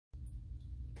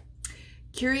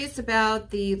Curious about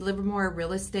the Livermore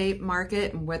real estate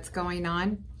market and what's going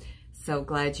on? So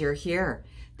glad you're here.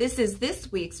 This is this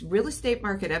week's real estate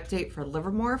market update for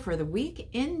Livermore for the week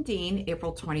ending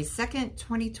April 22nd,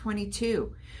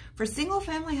 2022. For single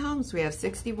family homes, we have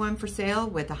 61 for sale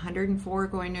with 104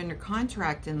 going under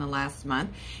contract in the last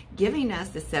month, giving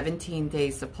us a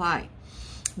 17-day supply.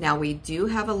 Now we do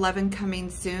have 11 coming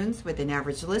soons with an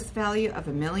average list value of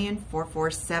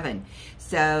 $1,447,000.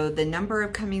 So the number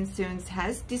of coming soons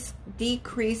has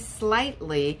decreased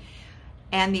slightly,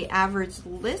 and the average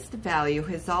list value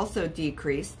has also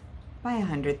decreased by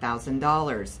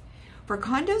 $100,000. For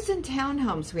condos and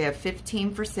townhomes, we have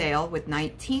 15 for sale with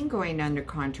 19 going under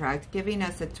contract, giving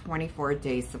us a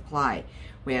 24-day supply.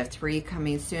 We have 3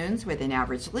 coming soons with an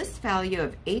average list value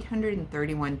of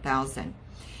 $831,000.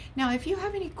 Now, if you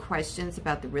have any questions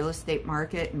about the real estate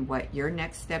market and what your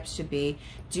next steps should be,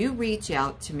 do reach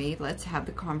out to me. Let's have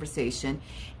the conversation.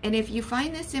 And if you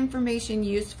find this information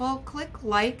useful, click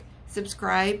like,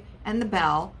 subscribe, and the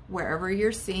bell wherever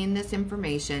you're seeing this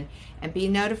information and be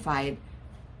notified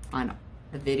on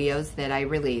the videos that I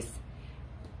release.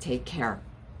 Take care.